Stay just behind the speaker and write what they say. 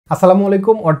আসসালামু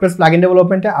আলাইকুম WordPress plugin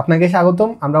ডেভেলপমেন্টে আপনাকে স্বাগতম।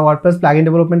 আমরা ওয়ার্ডপ্রেস প্লাগইন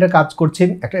ডেভেলপমেন্টের কাজ করছি,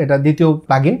 এটা দ্বিতীয়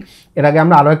প্লাগইন। এর আগে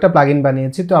আমরা আরও একটা প্লাগইন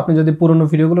বানিয়েছি। তো আপনি যদি পুরনো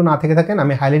ভিডিওগুলো না থেকে থাকেন,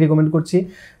 আমি হাইলি রিকমেন্ড করছি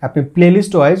আপনি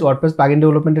প্লেলিস্ট ওয়াইজ ওয়ার্ডপ্রেস প্লাগইন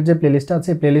ডেভেলপমেন্টের যে প্লেলিস্টটা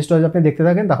আছে প্লেলিস্ট ওয়াইজ আপনি দেখতে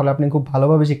থাকেন, তাহলে আপনি খুব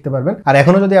ভালোভাবে শিখতে পারবেন। আর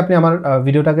এখনও যদি আপনি আমার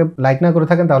ভিডিওটাকে লাইক না করে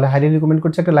থাকেন, তাহলে হাইলি রিকমেন্ড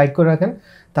করছি একটা লাইক করে রাখেন,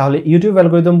 তাহলে ইউটিউব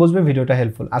অ্যালগরিদম বুঝবে ভিডিওটা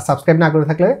হেল্পফুল। আর সাবস্ক্রাইব না করে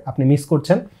থাকলে আপনি মিস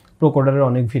করছেন প্রোকোডারের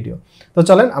অনেক ভিডিও। তো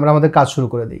চলেন আমরা আমাদের কাজ শুরু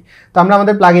করে দিই। তো আমরা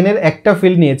আমাদের প্লাগইনের একটা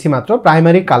ফিল্ড নিয়েছি মাত্র,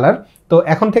 প্রাইমারি কালার। তো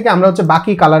এখন থেকে আমরা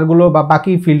বাকি কালারগুলো বা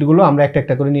বাকি ফিল্ডগুলো আমরা একটা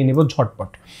একটা করে নিয়ে নিব ঝটপট।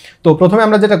 তো প্রথমে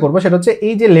আমরা যেটা করব সেটা হচ্ছে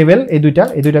এই যে লেভেল এই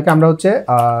দুইটাকে আমরা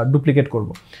ডুপ্লিকেট করব।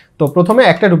 তো প্রথমে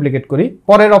একটা ডুপ্লিকেট করি,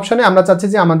 পরের অপশনে আমরা চাচ্ছি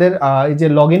যে আমাদের এই যে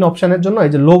লগ ইন অপশনের জন্য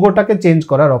এই যে লোগোটাকে চেঞ্জ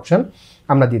করার অপশন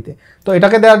আমরা দিতে। তো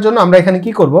এটাকে দেওয়ার জন্য আমরা এখানে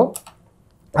কি করব,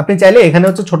 আপনি চাইলে এখানে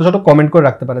ছোট ছোট কমেন্ট করে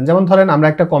রাখতে পারেন। যেমন ধরেন আমরা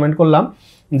একটা কমেন্ট করলাম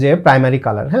যে প্রাইমারি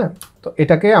কালার, হ্যাঁ, তো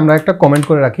এটাকে আমরা একটা কমেন্ট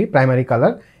করে রাখি প্রাইমারি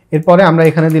কালার। এরপরে আমরা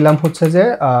এখানে দিলাম যে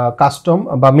কাস্টম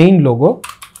বা মেইন লোগো।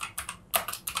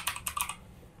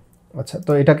 আচ্ছা,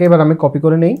 তো এটাকে এবার আমি কপি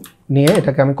করে নিয়ে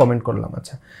এটাকে আমি কমেন্ট করলাম।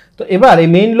 আচ্ছা, তো এবার এই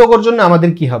মেইন লোগোর জন্য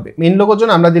আমাদের কি হবে, মেইন লোগোর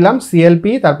জন্য আমরা দিলাম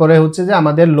সিএলপি, তারপরে যে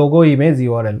আমাদের লোগো ইমেজ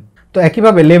ইউআরএল। তো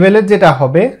একইভাবে লেভেলের যেটা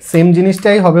হবে সেম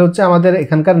জিনিসটাই হবে আমাদের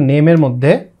এখানকার নেমের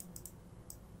মধ্যে,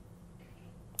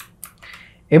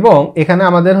 এবং এখানে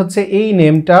আমাদের এই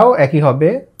নেমটাও একই হবে।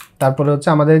 তারপরে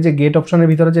আমাদের যে গেট অপশনের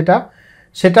ভিতরে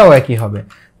সেটাও একই হবে।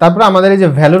 তারপরে আমাদের এই যে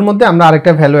ভ্যালুর মধ্যে আমরা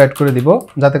আরেকটা ভ্যালু অ্যাড করে দিব,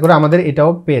 যাতে করে আমাদের এটাও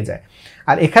পেয়ে যায়।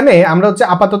 আর এখানে আমরা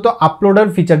আপাতত আপলোডার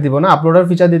ফিচার দিব না। আপলোডার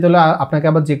ফিচার দিতে হলে আপনাকে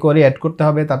আবার যে কোয়ারি অ্যাড করতে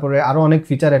হবে, তারপরে আরও অনেক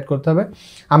ফিচার অ্যাড করতে হবে।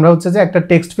 আমরা যে একটা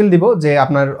টেক্সট ফিল্ড দিব, যে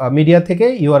আপনার মিডিয়া থেকে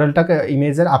ইউআরএলটাকে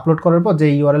ইমেজের আপলোড করার পর যে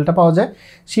ইউআরএলটা পাওয়া যায়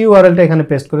সেই ইউআরএলটা এখানে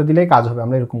পেস্ট করে দিলেই কাজ হবে।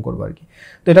 আমরা এরকম করবো আর কি।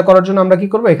 তো এটা করার জন্য আমরা কি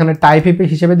করবো, এখানে টাইপ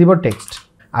হিসেবে দিব টেক্সট।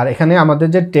 আর এখানে আমাদের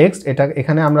যে টেক্সট,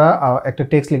 এখানে আমরা একটা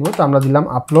টেক্সট লিখবো। তো আমরা দিলাম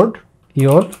আপলোড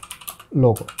ইওর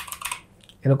লোগো,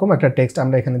 এরকম একটা টেক্সট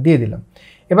আমরা এখানে দিয়ে দিলাম।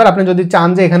 এবার আপনি যদি চান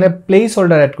যে এখানে প্লেস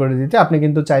হোল্ডার অ্যাড করে দিতে, আপনি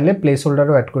কিন্তু চাইলে প্লেস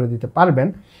হোল্ডারও অ্যাড করে দিতে পারবেন।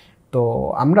 তো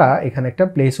আমরা এখানে একটা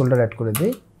প্লেস হোল্ডার অ্যাড করে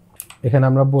দিই। এখানে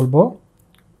আমরা বলবো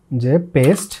যে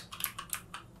paste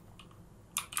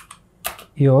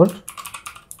your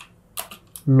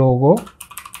logo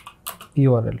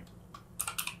URL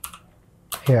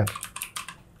hair,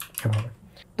 এভাবে।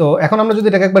 তো এখন আমরা যদি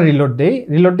এটাকে একবার রিলোড দিই,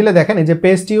 রিলোড দিলে দেখেন এই যে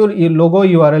paste your logo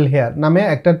URL hair নামে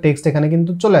একটা টেক্সট এখানে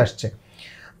কিন্তু চলে আসছে।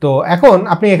 তো এখন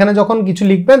আপনি এখানে যখন কিছু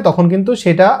লিখবেন তখন কিন্তু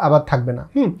সেটা আবার থাকবে না,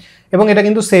 এবং এটা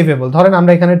কিন্তু সেভেবল। ধরেন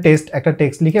আমরা এখানে একটা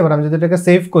টেক্সট লিখে এবার আমি যদি এটাকে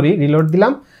সেভ করি, রিলোড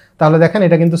দিলাম, তাহলে দেখেন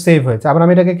এটা কিন্তু সেভ হয়েছে। আবার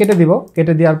আমি এটাকে কেটে দিব,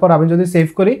 কেটে দেওয়ার পর আমি যদি সেভ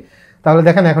করি তাহলে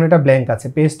দেখেন এখন এটা ব্ল্যাঙ্ক আছে,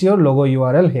 paste your logo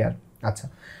URL hair. আচ্ছা,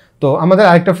 তো আমাদের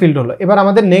আরেকটা ফিল্ড হলো। এবার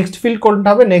আমাদের নেক্সট ফিল্ড কোনটা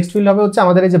হবে, নেক্সট ফিল্ড হবে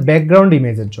আমাদের এই যে ব্যাকগ্রাউন্ড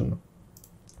ইমেজের জন্য।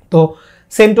 তো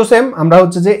সেম টু সেম আমরা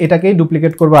যে এটাকেই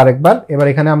ডুপ্লিকেট করবো আরেকবার। এবার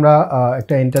এখানে আমরা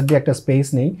একটা এন্টার দিয়ে একটা স্পেস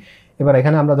নেই। এবার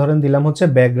এখানে আমরা ধরেন দিলাম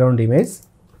ব্যাকগ্রাউন্ড ইমেজ।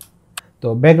 তো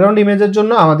ব্যাকগ্রাউন্ড ইমেজের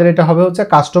জন্য আমাদের এটা হবে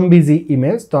কাস্টম বিজি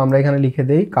ইমেজ। তো আমরা এখানে লিখে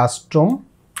দেই কাস্টম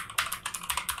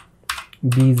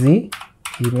বিজি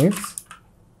ইমেজ।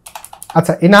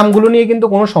 আচ্ছা, এই নামগুলো নিয়ে কিন্তু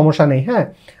কোনো সমস্যা নেই, হ্যাঁ,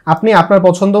 আপনি আপনার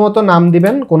পছন্দ মতো নাম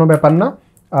দিবেন, কোনো ব্যাপার না।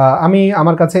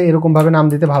 আমার কাছে এরকমভাবে নাম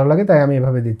দিতে ভালো লাগে, তাই আমি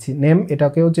এভাবে দিচ্ছি। নেম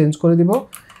এটাকেও চেঞ্জ করে দিব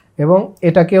এবং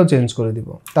এটাকেও চেঞ্জ করে দিব।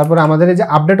 তারপরে আমাদের এই যে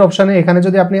আপডেট অপশানে, এখানে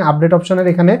যদি আপনি আপডেট অপশানের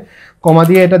এখানে কমা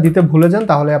দিয়ে এটা দিতে ভুলে যান,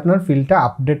 তাহলে আপনার ফিল্ডটা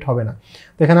আপডেট হবে না।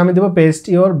 তো এখানে আমি দেবো paste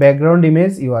your background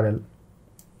image URL.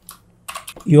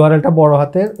 ইউআরএলটা বড়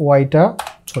হাতের, ওয়াইটা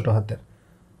ছোট হাতের,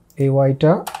 এই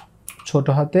ওয়াইটা ছোট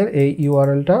হাতের, এই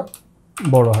ইউআরএলটা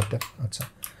বড় হাতের। আচ্ছা,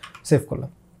 সেভ করলাম।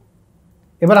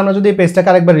 এবার আমরা যদি এই পেজটাকে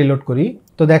আরেকবার রিলোড করি,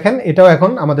 তো দেখেন এটাও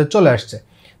এখন আমাদের চলে আসছে।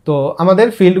 তো আমাদের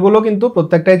ফিল্ডগুলো কিন্তু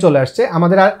প্রত্যেকটাই চলে আসছে।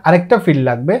 আমাদের আরেকটা ফিল্ড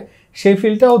লাগবে। সেই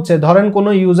ফিল্ডটা ধরেন কোনো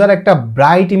ইউজার একটা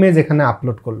ব্রাইট ইমেজ এখানে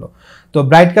আপলোড করলো। তো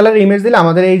ব্রাইট কালার ইমেজ দিলে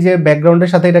আমাদের এই যে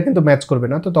ব্যাকগ্রাউন্ডের সাথে এটা কিন্তু ম্যাচ করবে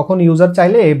না। তো তখন ইউজার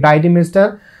চাইলে এই ব্রাইট ইমেজটার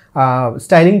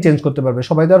স্টাইলিং চেঞ্জ করতে পারবে।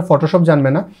 সবাই তো আর ফটোশপ জানবে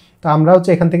না। তো আমরা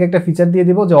এখান থেকে একটা ফিচার দিয়ে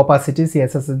দিব, যে অপাসিটি,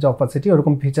 সিএসএস এর যে অপাসিটি,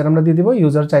 ওরকম ফিচার আমরা দিয়ে দিব।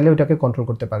 ইউজার চাইলে ওইটাকে কন্ট্রোল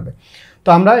করতে পারবে। তো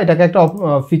আমরা এটাকে একটা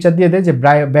ফিচার দিয়ে দিই যে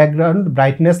ব্যাকগ্রাউন্ড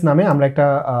ব্রাইটনেস নামে আমরা একটা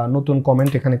নতুন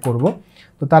কমেন্ট এখানে করব।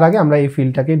 তো তার আগে আমরা এই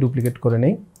ফিল্ডটাকে ডুপ্লিকেট করে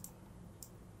নেই।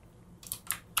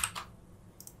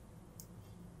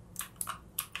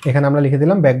 এখানে আমরা লিখে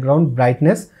দিলাম ব্যাকগ্রাউন্ড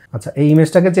ব্রাইটনেস। আচ্ছা, এই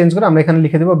ইমেজটাকে চেঞ্জ করে আমরা এখানে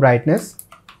লিখে দেব ব্রাইটনেস।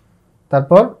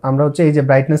 তারপর আমরা এই যে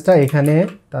ব্রাইটনেসটা এখানে,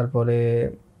 তারপরে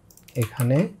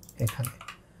এখানে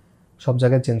সব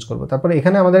জায়গায় চেঞ্জ করব। তারপরে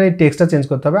এখানে আমাদের এই টেক্সটটা চেঞ্জ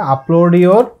করতে হবে, আপলোড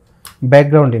ইওর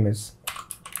ব্যাকগ্রাউন্ড ইমেজ,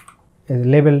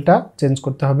 লেভেলটা চেঞ্জ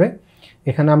করতে হবে।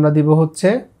 এখানে আমরা দিব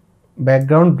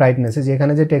ব্যাকগ্রাউন্ড ব্রাইটনেস, যে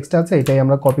এখানে যে টেক্সটটা আছে এটাই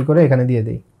আমরা কপি করে এখানে দিয়ে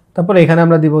দিই। তারপরে এখানে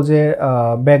আমরা দিব যে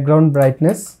ব্যাকগ্রাউন্ড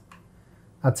ব্রাইটনেস,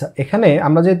 আচ্ছা, এখানে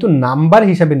আমরা যেহেতু নাম্বার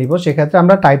হিসাবে নিব সেক্ষেত্রে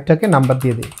আমরা টাইপটাকে নাম্বার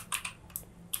দিয়ে দিই।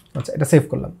 আচ্ছা, এটা সেভ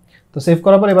করলাম। তো সেভ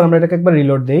করার পর এবার আমরা এটাকে একবার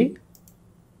রিলোড দেই।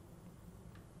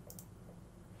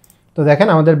 তো দেখেন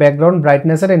আমাদের ব্যাকগ্রাউন্ড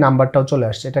ব্রাইটনেসের এই নাম্বারটাও চলে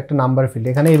আসছে, এটা একটা নাম্বার ফিল্ড।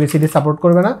 এখানে এবিসিডি সাপোর্ট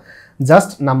করবে না,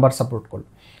 জাস্ট নাম্বার সাপোর্ট করবে।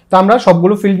 তো আমরা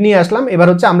সবগুলো ফিল্ড নিয়ে আসলাম, এবার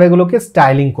হচ্ছে আমরা এগুলোকে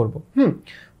স্টাইলিং করব।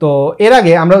 তো এর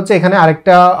আগে আমরা হচ্ছে এখানে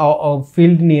আরেকটা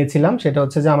ফিল্ড নিয়েছিলাম, সেটা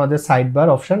হচ্ছে যে আমাদের সাইড বার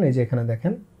অপশন। এই যে এখানে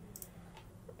দেখেন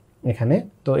এখানে,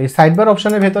 তো এই সাইড বার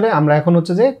অপশনের ভেতরে আমরা এখন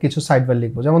হচ্ছে যে কিছু সাইড বার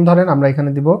লিখবো। যেমন ধরেন আমরা এখানে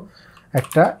দিব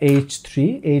একটা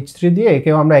H3 দিয়ে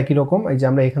একেও আমরা একই রকম, এই যে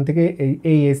আমরা এখান থেকে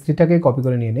এই H3টাকে কপি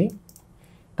করে নিয়ে নেই,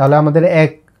 তাহলে আমাদের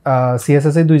এক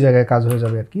সিএসএস এ দুই জায়গায় কাজ হয়ে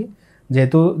যাবে আর কি,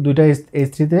 যেহেতু দুইটা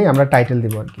H3 তেই আমরা টাইটেল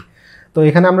দিব আর কি। তো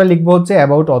এখানে আমরা লিখবো হচ্ছে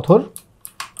অ্যাবাউট অথর,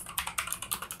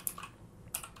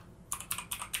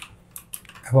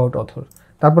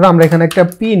 তারপরে আমরা এখানে একটা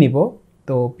পি নিব।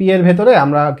 তো পি এর ভেতরে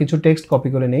আমরা কিছু টেক্সট কপি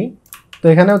করে নেই। তো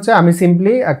এখানে হচ্ছে আমি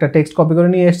সিম্পলি একটা টেক্সট কপি করে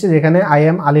নিয়ে এসেছি, যেখানে আই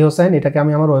এম আলী হোসাইন, এটাকে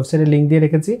আমি আমার ওয়েবসাইটের লিঙ্ক দিয়ে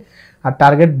রেখেছি আর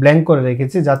টার্গেট ব্ল্যাঙ্ক করে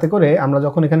রেখেছি, যাতে করে আমরা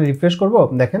যখন এখানে রিফ্রেশ করব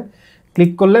দেখেন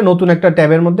ক্লিক করলে নতুন একটা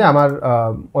ট্যাবের মধ্যে আমার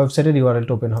ওয়েবসাইটের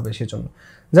ইউআরএলটা ওপেন হবে। সেজন্য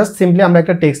জাস্ট সিম্পলি আমরা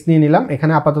একটা টেক্সট নিয়ে নিলাম।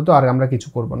 এখানে আপাতত আর আমরা কিছু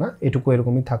করব না, এটুকু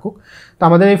এরকমই থাকুক। তো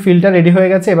আমাদের এই ফিল্ডটা রেডি হয়ে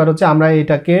গেছে। এবার হচ্ছে আমরা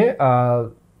এটাকে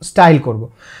স্টাইল করব।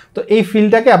 তো এই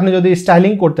ফিল্ডটাকে আপনি যদি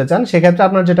স্টাইলিং করতে চান সেক্ষেত্রে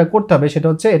আপনার যেটা করতে হবে সেটা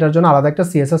হচ্ছে এটার জন্য আলাদা একটা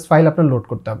সিএসএস ফাইল আপনার লোড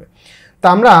করতে হবে। তো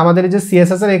আমরা আমাদের এই যে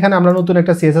সিএসএস এর এখানে আমরা নতুন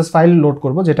একটা সিএসএস ফাইল লোড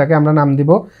করব, যেটাকে আমরা নাম দিব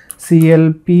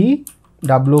CLP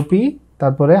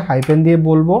তারপরে হাইফেন দিয়ে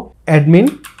বলবো অ্যাডমিন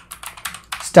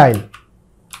স্টাইল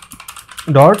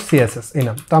 .css এই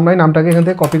নাম। তো আমরা এই নামটাকে এখান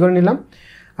থেকে কপি করে নিলাম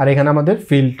আর এখানে আমাদের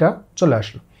ফিল্ডটা চলে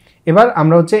আসলো। এবার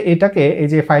আমরা হচ্ছে এটাকে, এই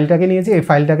যে ফাইলটাকে নিয়েছি, এই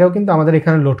ফাইলটাকেও কিন্তু আমাদের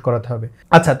এখানে লোড করাতে হবে।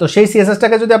 আচ্ছা, তো সেই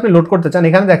সিএসএসটাকে যদি আপনি লোড করতে চান,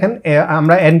 এখানে দেখেন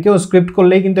আমরা এনকেও স্ক্রিপ্ট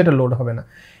করলেই কিন্তু এটা লোড হবে না,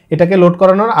 এটাকে লোড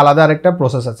করানোর আলাদা আরেকটা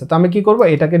প্রসেস আছে। তো আমি কি করব,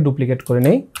 এটাকে ডুপ্লিকেট করে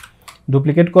নেই।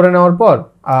 ডুপ্লিকেট করে নেওয়ার পর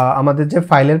আমাদের যে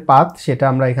ফাইলের পাথ সেটা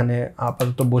আমরা এখানে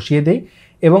আপাতত বসিয়ে দেই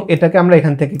এবং এটাকে আমরা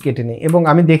এখান থেকে কেটে নিই। এবং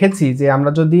আমি দেখেছি যে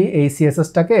আমরা যদি এই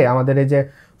সিএসএসটাকে আমাদের এই যে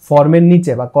ফর্মের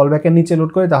নিচে বা কলব্যাকের নিচে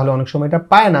লোড করি তাহলে অনেক সময় এটা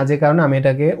পায় না, যে কারণে আমি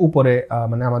এটাকে উপরে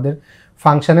মানে আমাদের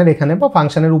ফাংশনের এখানে বা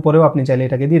ফাংশনের উপরেও আপনি চাইলে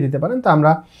এটাকে দিয়ে দিতে পারেন। তো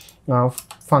আমরা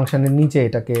ফাংশনের নিচে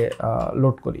এটাকে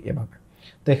লোড করি এভাবে।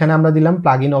 তো এখানে আমরা দিলাম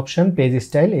প্লাগইন অপশন পেজ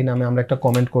স্টাইল, এই নামে আমরা একটা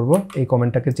কমেন্ট করব, এই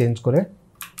কমেন্টটাকে চেঞ্জ করে।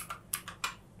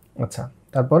 আচ্ছা,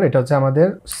 তারপর এটা হচ্ছে আমাদের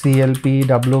CLP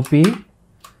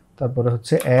তারপরে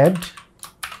হচ্ছে অ্যাড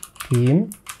থিম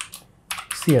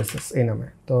CSS এই নামে।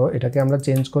 তো এটাকে আমরা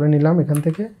চেঞ্জ করে নিলাম এখান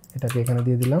থেকে, এটাকে এখানে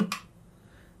দিয়ে দিলাম।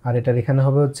 আর এটার এখানে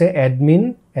হবে হচ্ছে অ্যাডমিন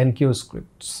এনকিউ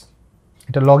স্ক্রিপ্টস,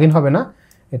 এটা লগ ইন হবে না,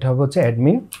 এটা হবে হচ্ছে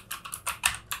অ্যাডমিন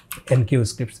এনকিউ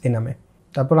স্ক্রিপ্টস এই নামে।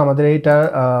 তারপর আমাদের এইটা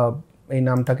এই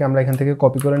নামটাকে আমরা এখান থেকে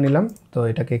কপি করে নিলাম। তো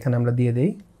এটাকে এখানে আমরা দিয়ে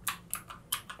দিই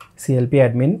CLP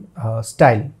অ্যাডমিন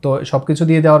স্টাইল। তো সব কিছু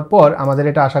দিয়ে দেওয়ার পর আমাদের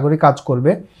এটা আশা করি কাজ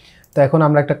করবে। তো এখন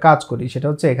আমরা একটা কাজ করি, সেটা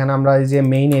হচ্ছে এখানে আমরা এই যে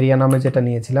মেইন এরিয়া নামে যেটা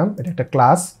নিয়েছিলাম এটা একটা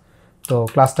ক্লাস। তো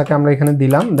ক্লাসটাকে আমরা এখানে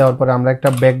দিলাম, দেওয়ার পরে আমরা একটা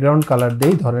ব্যাকগ্রাউন্ড কালার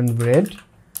দিই, ধরেন রেড।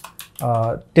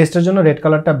 টেস্টের জন্য রেড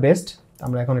কালারটা বেস্ট।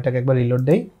 আমরা এখন এটাকে একবার রিলোড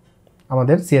দেই,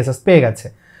 আমাদের CSS পেয়ে গেছে।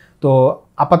 তো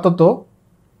আপাতত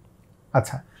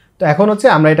আচ্ছা, তো এখন হচ্ছে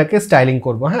আমরা এটাকে স্টাইলিং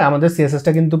করব। হ্যাঁ, আমাদের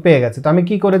CSSটা কিন্তু পেয়ে গেছে। তো আমি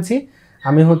কি করেছি,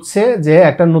 আমি হচ্ছে যে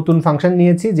একটা নতুন ফাংশন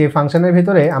নিয়েছি, যে ফাংশনের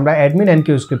ভিতরে আমরা অ্যাডমিন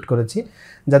এনকিউ স্ক্রিপ্ট করেছি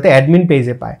যাতে অ্যাডমিন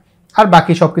পেজে পায়। আর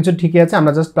বাকি সব কিছু ঠিকই আছে,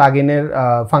 আমরা জাস্ট প্লাগইনের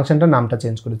ফাংশনটার নামটা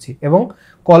চেঞ্জ করেছি। এবং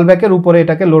কলব্যাকের উপরে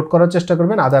এটাকে লোড করার চেষ্টা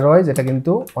করবেন, আদারওয়াইজ এটা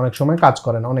কিন্তু অনেক সময় কাজ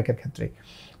করে না অনেকের ক্ষেত্রেই।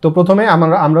 তো প্রথমে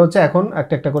আমরা হচ্ছে এখন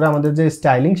একটা একটা করে আমাদের যে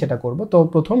স্টাইলিং সেটা করব। তো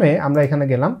প্রথমে আমরা এখানে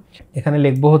গেলাম, এখানে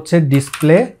লিখবো হচ্ছে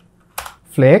ডিসপ্লে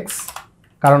ফ্লেক্স,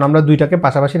 কারণ আমরা দুইটাকে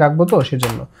পাশাপাশি রাখবো তো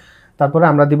সেজন্য। তারপরে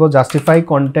আমরা দিব জাস্টিফাই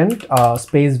কন্টেন্ট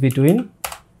স্পেস বিটুইন।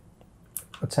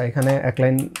 আচ্ছা, এখানে এক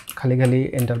লাইন খালি খালি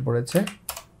এন্টার পড়েছে।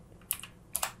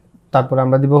 তারপরে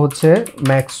আমরা দিব হচ্ছে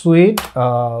ম্যাক্স উইড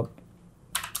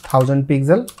 1000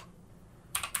 পিক্সেল।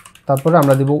 তারপরে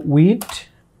আমরা দিব উইড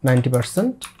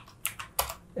 90%।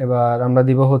 এবার আমরা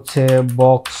দিব হচ্ছে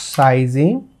বক্স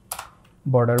সাইজিং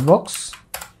বর্ডার বক্স,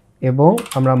 এবং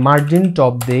আমরা মার্জিন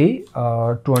টপ দেই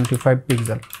 25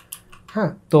 পিক্সেল।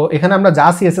 হ্যাঁ, তো এখানে আমরা যা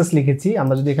CSS লিখেছি,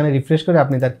 আমরা যদি এখানে রিফ্রেশ করি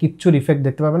আপনি তার কিচ্ছু ইফেক্ট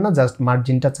দেখতে পাবেন না, জাস্ট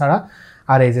মার্জিনটা ছাড়া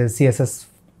আর এই যে CSS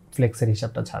ফ্লেক্সের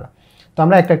হিসাবটা ছাড়া। তো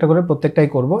আমরা একটা একটা করে প্রত্যেকটাই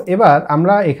করব। এবার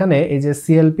আমরা এখানে এই যে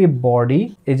CLP বডি,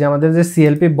 এই যে আমাদের যে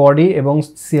CLP বডি এবং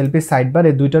CLP সাইডবার,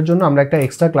 এই দুইটার জন্য আমরা একটা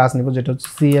এক্সট্রা ক্লাস নিব, যেটা হচ্ছে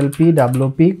CLP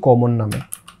WP কমন নামে।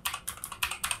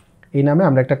 এই নামে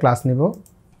আমরা একটা ক্লাস নিব।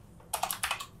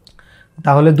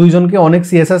 তাহলে দুইজনকে অনেক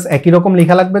CSS একই রকম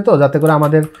লেখা লাগবে, তো যাতে করে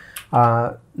আমাদের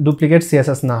ডুপ্লিকেট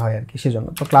CSS না হয় আর কি, সেজন্য।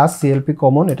 তো ক্লাস CLP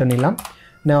কমন এটা নিলাম।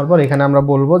 নেওয়ার পর এখানে আমরা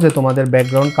বলবো যে তোমাদের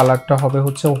ব্যাকগ্রাউন্ড কালারটা হবে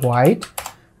হচ্ছে হোয়াইট,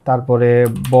 তারপরে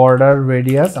বর্ডার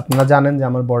রেডিয়াস, আপনারা জানেন যে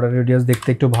আমার বর্ডার রেডিয়াস দেখতে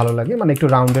একটু ভালো লাগে, মানে একটু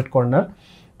রাউন্ডেড কর্নার।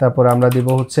 তারপরে আমরা দিব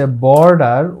হচ্ছে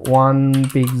বর্ডার 1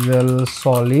 পিক্সেল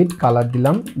সলিড, কালার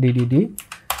দিলাম ডিডিডি।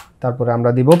 তারপরে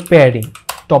আমরা দিব প্যাডিং,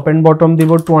 টপ অ্যান্ড বটম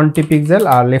দিব 20 pixel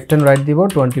R left and right দিব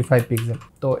 25 পিক্সেল।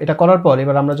 তো এটা করার পর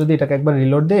এবার আমরা যদি এটাকে একবার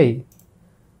রিলোড দেই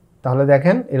তাহলে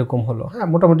দেখেন এরকম হলো। হ্যাঁ,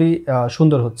 মোটামুটি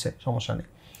সুন্দর হচ্ছে, সমস্যা নেই।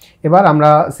 এবার আমরা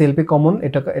সিএলপি কমন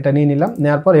এটা নিয়ে নিলাম।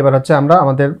 নেওয়ার পর এবার হচ্ছে আমরা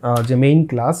আমাদের যে মেইন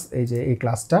ক্লাস, এই যে এই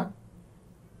ক্লাসটা,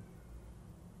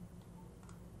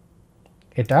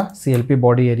 এটা সিএলপি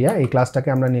বডি এরিয়া, এই ক্লাসটাকে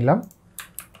আমরা নিলাম।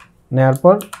 নেওয়ার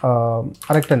পর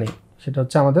আরেকটা নেই, সেটা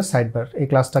হচ্ছে আমাদের সাইডবার, এই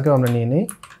ক্লাসটাকেও আমরা নিয়ে নিই।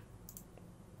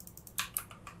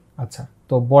 আচ্ছা,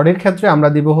 তো বডির ক্ষেত্রে আমরা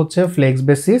দিব হচ্ছে ফ্লেক্স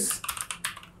বেসিস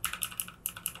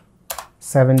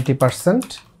 70%,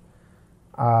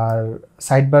 আর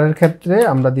সাইডবারের ক্ষেত্রে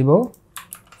আমরা দিব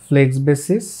ফ্লেক্স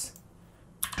বেসিস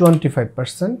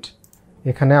 25%।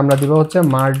 এখানে আমরা দিব হচ্ছে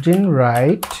মার্জিন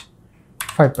রাইট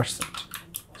 5%,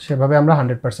 সেভাবে আমরা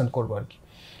 100% করবো আর কি।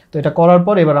 তো এটা করার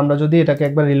পর এবার আমরা যদি এটাকে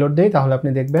একবার রিলোড দিই তাহলে আপনি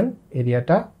দেখবেন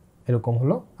এরিয়াটা এরকম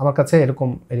হলো। আমার কাছে এরকম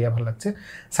এরিয়া ভালো লাগছে।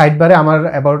 সাইডবারে আমার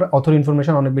অ্যাবাউট অথর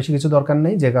ইনফরমেশন অনেক বেশি কিছু দরকার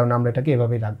নেই, যে কারণে আমরা এটাকে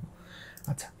এভাবেই রাখবো।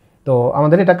 আচ্ছা, তো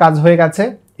আমাদের এটা কাজ হয়ে গেছে।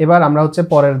 এবার আমরা হচ্ছে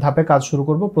পরের ধাপে কাজ শুরু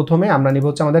করব। প্রথমে আমরা নিব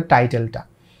হচ্ছে আমাদের টাইটেলটা।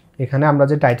 এখানে আমরা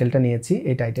যে টাইটেলটা নিয়েছি,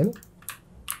 এই টাইটেল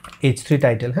H3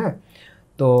 টাইটেল। হ্যাঁ,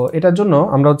 তো এটার জন্য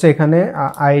আমরা হচ্ছে এখানে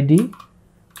আইডি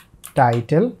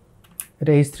টাইটেল,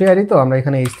 এটা H3 আইডি, তো আমরা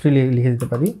এখানে H3 লিখে দিতে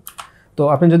পারি। তো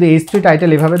আপনি যদি H3 টাইটেল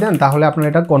এভাবে দেন তাহলে আপনার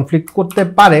এটা কনফ্লিক্ট করতে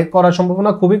পারে, করার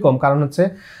সম্ভাবনা খুবই কম, কারণ হচ্ছে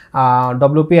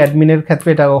ডব্লিউপি অ্যাডমিনের ক্ষেত্রে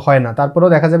এটা হয় না। তারপরেও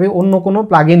দেখা যাবে অন্য কোনো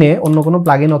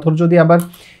প্লাগইন অথর যদি আবার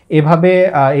এভাবে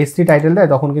H3 টাইটেল দেয়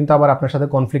তখন কিন্তু আবার আপনার সাথে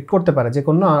কনফ্লিক্ট করতে পারে। যে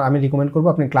কোনো, আমি রিকমেন্ড করবো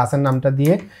আপনি ক্লাসের নামটা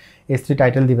দিয়ে H3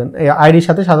 টাইটেল দিবেন। আইডির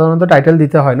সাথে সাধারণত টাইটেল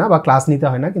দিতে হয় না বা ক্লাস নিতে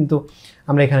হয় না, কিন্তু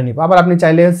আমরা এখানে নিব। আবার আপনি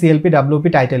চাইলে সিএলপি ডাব্লিউপি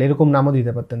টাইটেল এরকম নামও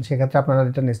দিতে পারতেন, সেক্ষেত্রে আপনারা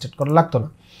এটা নেস্টেড করা লাগতো না।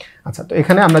 আচ্ছা, তো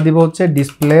এখানে আমরা দিব হচ্ছে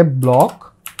ডিসপ্লে ব্লক,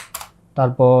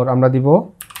 তারপর আমরা দিব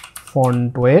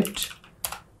font wait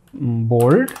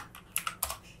bold,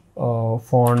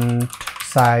 font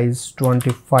size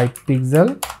 25 pixel,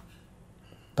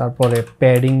 তারপরে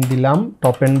প্যাডিং দিলাম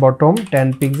top and bottom 10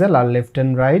 pixel R left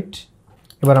and right.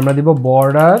 এবার আমরা দিব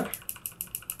বর্ডার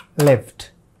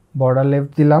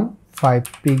লেফট দিলাম 5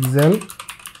 পিক্সেল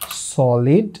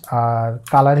সলিড, আর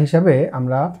কালার হিসাবে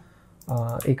আমরা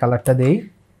এই কালারটা দেই।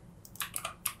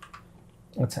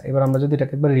 আচ্ছা, এবার আমরা যদি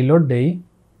এটাকে একবার রিলোড দেই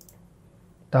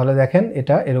তাহলে দেখেন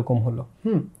এটা এরকম হলো।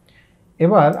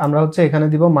 এবার আমরা হচ্ছে এখানে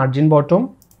দিব মার্জিন বটম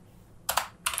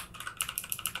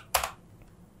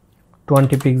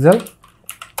 20 পিক্সেল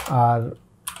আর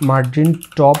মার্জিন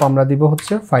টপ আমরা দিব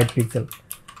হচ্ছে 5 পিক্সেল।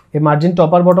 এই মার্জিন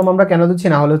টপ আর বটম আমরা কেন দিচ্ছি,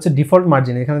 না হলে হচ্ছে ডিফল্ট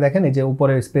মার্জিন। এখানে দেখেন এই যে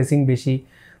উপরে স্পেসিং বেশি,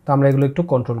 তো আমরা এগুলো একটু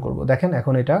কন্ট্রোল করব। দেখেন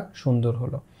এখন এটা সুন্দর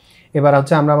হলো। এবার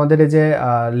হচ্ছে আমরা আমাদের এই যে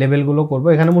লেভেলগুলো করব।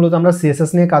 এখানে মূলত আমরা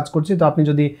সিএসএস নিয়ে কাজ করছি, তো আপনি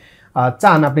যদি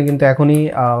চান আপনি কিন্তু এখনই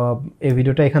এই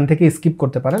ভিডিওটা এখান থেকে স্কিপ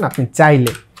করতে পারেন আপনি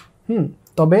চাইলে।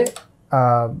 তবে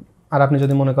আর আপনি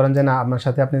যদি মনে করেন যে না আপনার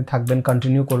সাথে আপনি থাকবেন,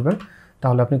 কন্টিনিউ করবেন,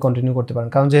 তাহলে আপনি কন্টিনিউ করতে পারেন,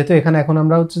 কারণ যেহেতু এখানে এখন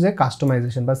আমরা হচ্ছে যে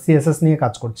কাস্টমাইজেশন বা সিএসএস নিয়ে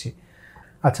কাজ করছি।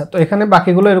 আচ্ছা, তো এখানে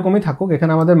বাকিগুলো এরকমই থাকুক।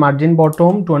 এখানে আমাদের মার্জিন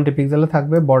বটম 20 পিক্সেলে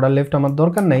থাকবে, বর্ডার লেফট আমার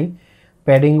দরকার নেই,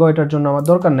 প্যাডিংও এটার জন্য আমার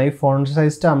দরকার নেই, ফন্ট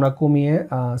সাইজটা আমরা কমিয়ে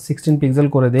 16 পিক্সেল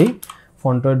করে দেই,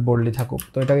 ফন্ট ওয়েট বোল্ডলি থাকুক।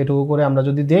 তো এটা এটুকু করে আমরা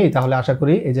যদি দেই তাহলে আশা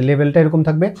করি এই যে লেভেলটা এরকম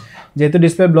থাকবে। যেহেতু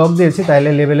ডিসপ্লে ব্লক দিয়েছি তাহলে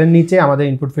লেভেলের নিচে আমাদের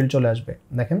ইনপুট ফিল্ড চলে আসবে,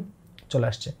 দেখেন চলে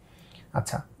আসছে।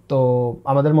 আচ্ছা, তো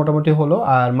আমাদের মোটামুটি হলো।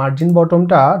 আর মার্জিন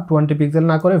বটমটা 20 পিক্সেল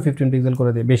না করে 15 পিক্সেল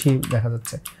করে দিই, বেশি দেখা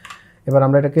যাচ্ছে। এবার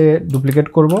আমরা এটাকে ডুপ্লিকেট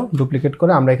করব, ডুপ্লিকেট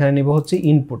করে আমরা এখানে নিব হচ্ছে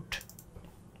ইনপুট,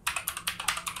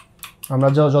 আমরা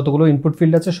যতগুলো ইনপুট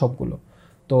ফিল্ড আছে সবগুলো।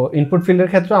 তো ইনপুট ফিল্ডের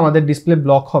ক্ষেত্রে আমাদের ডিসপ্লে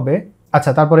ব্লক হবে।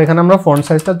 আচ্ছা, তারপর এখানে আমরা ফন্ট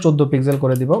সাইজটা 14 পিক্সেল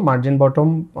করে দিব, মার্জিন বটম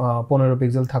 15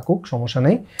 পিক্সেল থাকুক, সমস্যা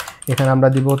নেই। এখানে আমরা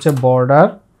দিব হচ্ছে বর্ডার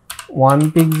 1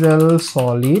 পিক্সেল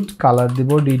সলিড, কালার দিব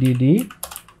ডিডিডি,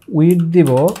 উইড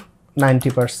দিব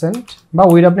 90% বা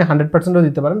উইড আপনি 100%ও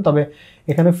দিতে পারেন, তবে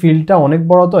এখানে ফিল্ডটা অনেক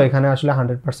বড়, তো এখানে আসলে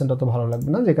 100% অত ভালো লাগবে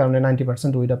না, যে কারণে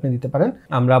 90% উইড আপনি দিতে পারেন।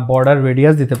 আমরা বর্ডার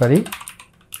রেডিয়াস দিতে পারি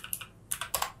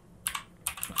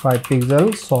 5 পিক্সেল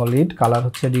সলিড, কালার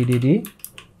হচ্ছে ডিডিডি,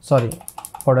 সরি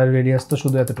বর্ডার রেডিয়াস তো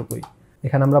শুধু এতটুকুই।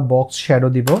 এখানে আমরা বক্স শ্যাডো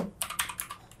দিব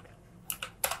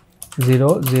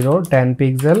 10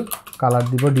 পিক্সেল, কালার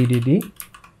দিব ডিডিডি।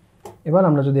 এবার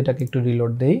আমরা যদি এটাকে একটু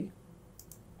রিলোড দেই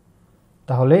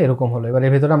তাহলে এরকম হলো। এবার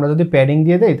এর ভিতরে আমরা যদি প্যাডিং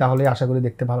দিয়ে দেই তাহলে আশা করি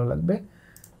দেখতে ভালো লাগবে।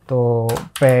 তো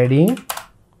প্যাডিং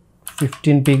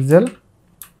 15 পিক্সেল,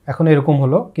 এখন এরকম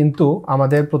হলো, কিন্তু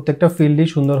আমাদের প্রত্যেকটা ফিল্ডই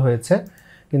সুন্দর হয়েছে।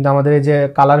 কিন্তু আমাদের এই যে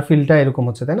কালার ফিল্ডটা এরকম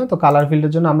হচ্ছে, তাই না? তো কালার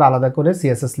ফিল্ডের জন্য আমরা আলাদা করে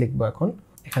সিএসএস লিখবো। এখন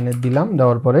এখানে দিলাম,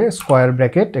 দেওয়ার পরে স্কোয়ার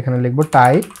ব্র্যাকেট, এখানে লিখবো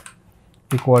টাইপ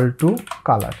ইকুয়াল টু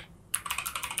কালার।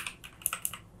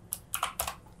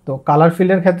 তো কালার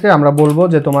ফিল্ডের ক্ষেত্রে আমরা বলবো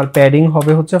যে তোমার প্যাডিং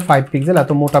হবে হচ্ছে 5 পিক্সেল,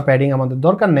 এত মোটা প্যাডিং আমাদের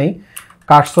দরকার নেই।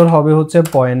 কার্সর হবে হচ্ছে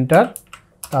পয়েন্টার,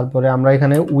 তারপরে আমরা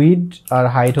এখানে উইড আর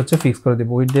হাইট হচ্ছে ফিক্স করে দিব।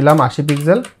 উইড দিলাম 80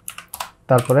 পিক্সেল,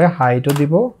 তারপরে হাইটও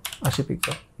দিব 80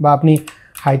 পিক্সেল, বা আপনি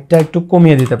হাইটটা একটু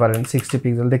কমিয়ে দিতে পারেন 60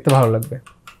 পিক্সেল, দেখতে ভালো লাগবে।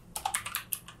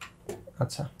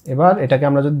 আচ্ছা, এবার এটাকে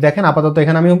আমরা যদি দেখেন, আপাতত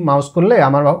এখানে আমি মাউস করলে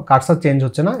আমার কার্সার চেঞ্জ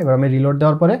হচ্ছে না। এবার আমি রিলোড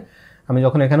দেওয়ার পরে আমি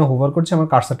যখন এখানে হোভার করছি আমার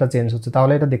কার্সারটা চেঞ্জ হচ্ছে,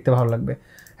 তাহলে এটা দেখতে ভালো লাগবে।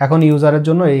 এখন ইউজারের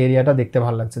জন্য এই এরিয়াটা দেখতে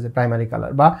ভালো লাগছে যে প্রাইমারি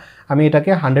কালার, বা আমি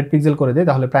এটাকে 100 পিক্সেল করে দিই,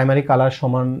 তাহলে প্রাইমারি কালার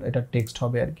সমান এটা টেক্সট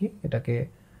হবে আর কি। এটাকে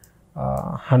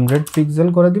 100 পিক্সেল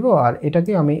করে দিব, আর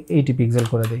এটাকে আমি 80 পিক্সেল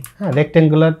করে দিই। হ্যাঁ,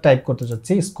 রেক্টেঙ্গুলার টাইপ করতে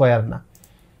চাচ্ছি, স্কোয়ার না,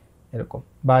 এরকম।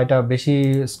 বা এটা বেশি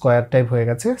স্কোয়ার টাইপ হয়ে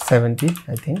গেছে, 70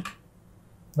 আই থিঙ্ক,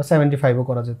 বা 75ও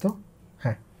করা যেত।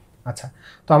 হ্যাঁ, আচ্ছা।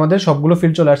 তো আমাদের সবগুলো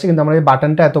ফিল্ড চলে আসছে, কিন্তু আমরা এই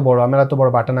বাটনটা এত বড়, আমার এত বড়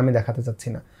বাটন আমি দেখাতে চাচ্ছি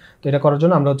না। তো এটা করার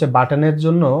জন্য আমরা হচ্ছে বাটনের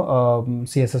জন্য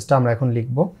সিএসএসটা আমরা এখন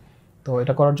লিখব। তো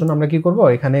এটা করার জন্য আমরা কি করব,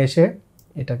 এখানে এসে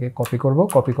এটাকে কপি করব,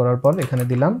 কপি করার পর এখানে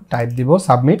দিলাম, টাইপ দিব,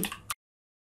 সাবমিট।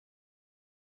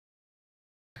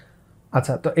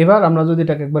 আচ্ছা, তো এবার আমরা যদি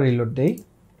এটাকে একবার রিলোড দেই,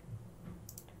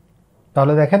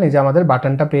 তাহলে দেখেন এই যে আমাদের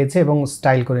বাটনটা পেয়েছে এবং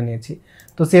স্টাইল করে নিয়েছি।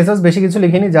 তো সিএসএস বেশি কিছু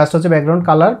লিখিনি, জাস্ট হচ্ছে ব্যাকগ্রাউন্ড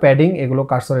কালার, প্যাডিং, এগুলো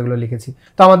কার্সর, এগুলো লিখেছি।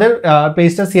 তো আমাদের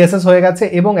পেজটা সিএসএস হয়ে গেছে,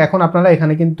 এবং এখন আপনারা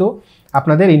এখানে কিন্তু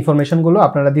আপনাদের ইনফরমেশনগুলো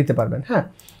আপনারা দিতে পারবেন। হ্যাঁ,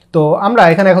 তো আমরা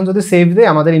এখানে এখন যদি সেভ দিই,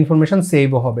 আমাদের ইনফরমেশন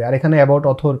সেভও হবে। আর এখানে অ্যাবাউট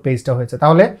অথর পেজটা হয়েছে,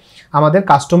 তাহলে আমাদের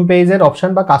কাস্টম পেজের অপশন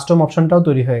বা কাস্টম অপশনটাও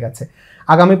তৈরি হয়ে গেছে।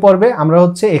 আগামী পর্বে আমরা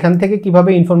হচ্ছে এখান থেকে কিভাবে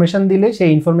ইনফরমেশন দিলে সেই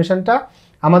ইনফরমেশনটা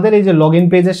আমাদের এই যে লগ ইন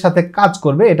পেজের সাথে কাজ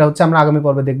করবে, এটা হচ্ছে আমরা আগামী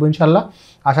পর্বে দেখবো ইনশাল্লাহ।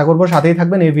 আশা করবো সাথেই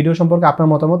থাকবেন। এই ভিডিও সম্পর্কে আপনার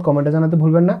মতামত কমেন্টে জানাতে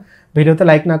ভুলবেন না। ভিডিওতে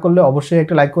লাইক না করলে অবশ্যই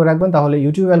একটা লাইক করে রাখবেন, তাহলে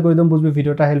ইউটিউব অ্যালগরিদম বুঝবে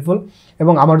ভিডিওটা হেল্পফুল,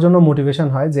 এবং আমার জন্য মোটিভেশন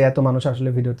হয় যে এত মানুষ আসলে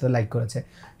ভিডিওতে লাইক করেছে।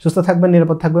 সুস্থ থাকবেন,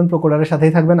 নিরাপদ থাকবেন, প্রোকোডারের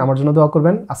সাথেই থাকবেন, আমার জন্য দোয়া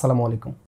করবেন। আসসালামু আলাইকুম।